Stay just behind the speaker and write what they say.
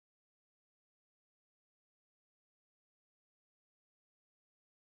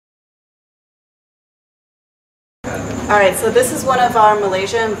Alright, so this is one of our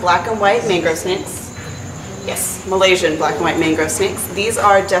Malaysian black and white mangrove snakes. Yes, Malaysian black and white mangrove snakes. These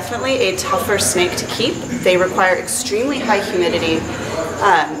are definitely a tougher snake to keep. They require extremely high humidity,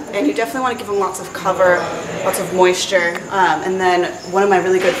 and you definitely want to give them lots of cover, lots of moisture. And then one of my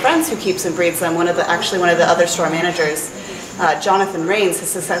really good friends who keeps and breeds them, actually one of the other store managers, Jonathan Rains, has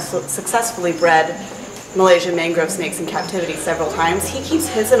successfully bred Malaysian mangrove snakes in captivity several times. He keeps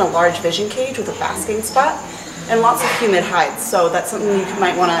his in a large vision cage with a basking spot and lots of humid hides, so that's something you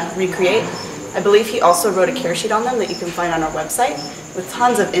might want to recreate. I believe he also wrote a care sheet on them that you can find on our website with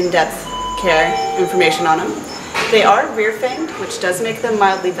tons of in-depth care information on them. They are rear-fanged, which does make them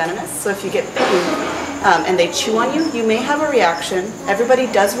mildly venomous, so if you get bitten and they chew on you, you may have a reaction. Everybody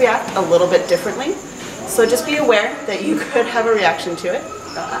does react a little bit differently, so just be aware that you could have a reaction to it,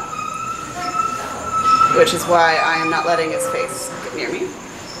 which is why I am not letting his face get near me.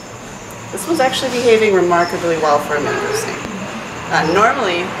 This one's actually behaving remarkably well for a mangrove snake.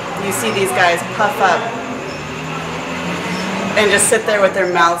 Normally, you see these guys puff up and just sit there with their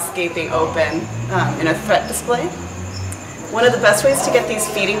mouths gaping open in a threat display. One of the best ways to get these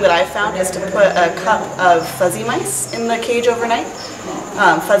feeding that I've found is to put a cup of fuzzy mice in the cage overnight.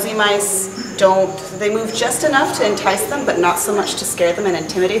 Fuzzy mice they move just enough to entice them, but not so much to scare them and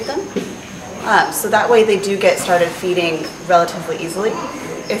intimidate them. So that way they do get started feeding relatively easily.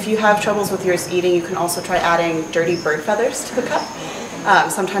 If you have troubles with yours eating, you can also try adding dirty bird feathers to the cup.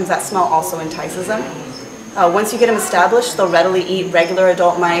 Sometimes that smell also entices them. Once you get them established, they'll readily eat regular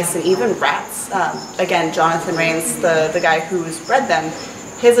adult mice and even rats. Again, Jonathan Rains, the guy who's bred them,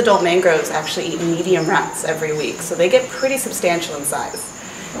 his adult mangroves actually eat medium rats every week, so they get pretty substantial in size.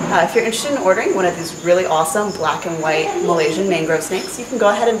 If you're interested in ordering one of these really awesome black and white Malaysian mangrove snakes, you can go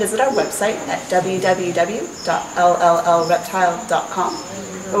ahead and visit our website at www.LLLReptile.com,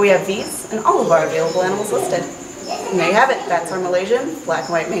 where we have these and all of our available animals listed. And there you have it. That's our Malaysian black and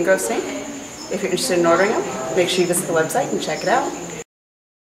white mangrove snake. If you're interested in ordering them, make sure you visit the website and check it out.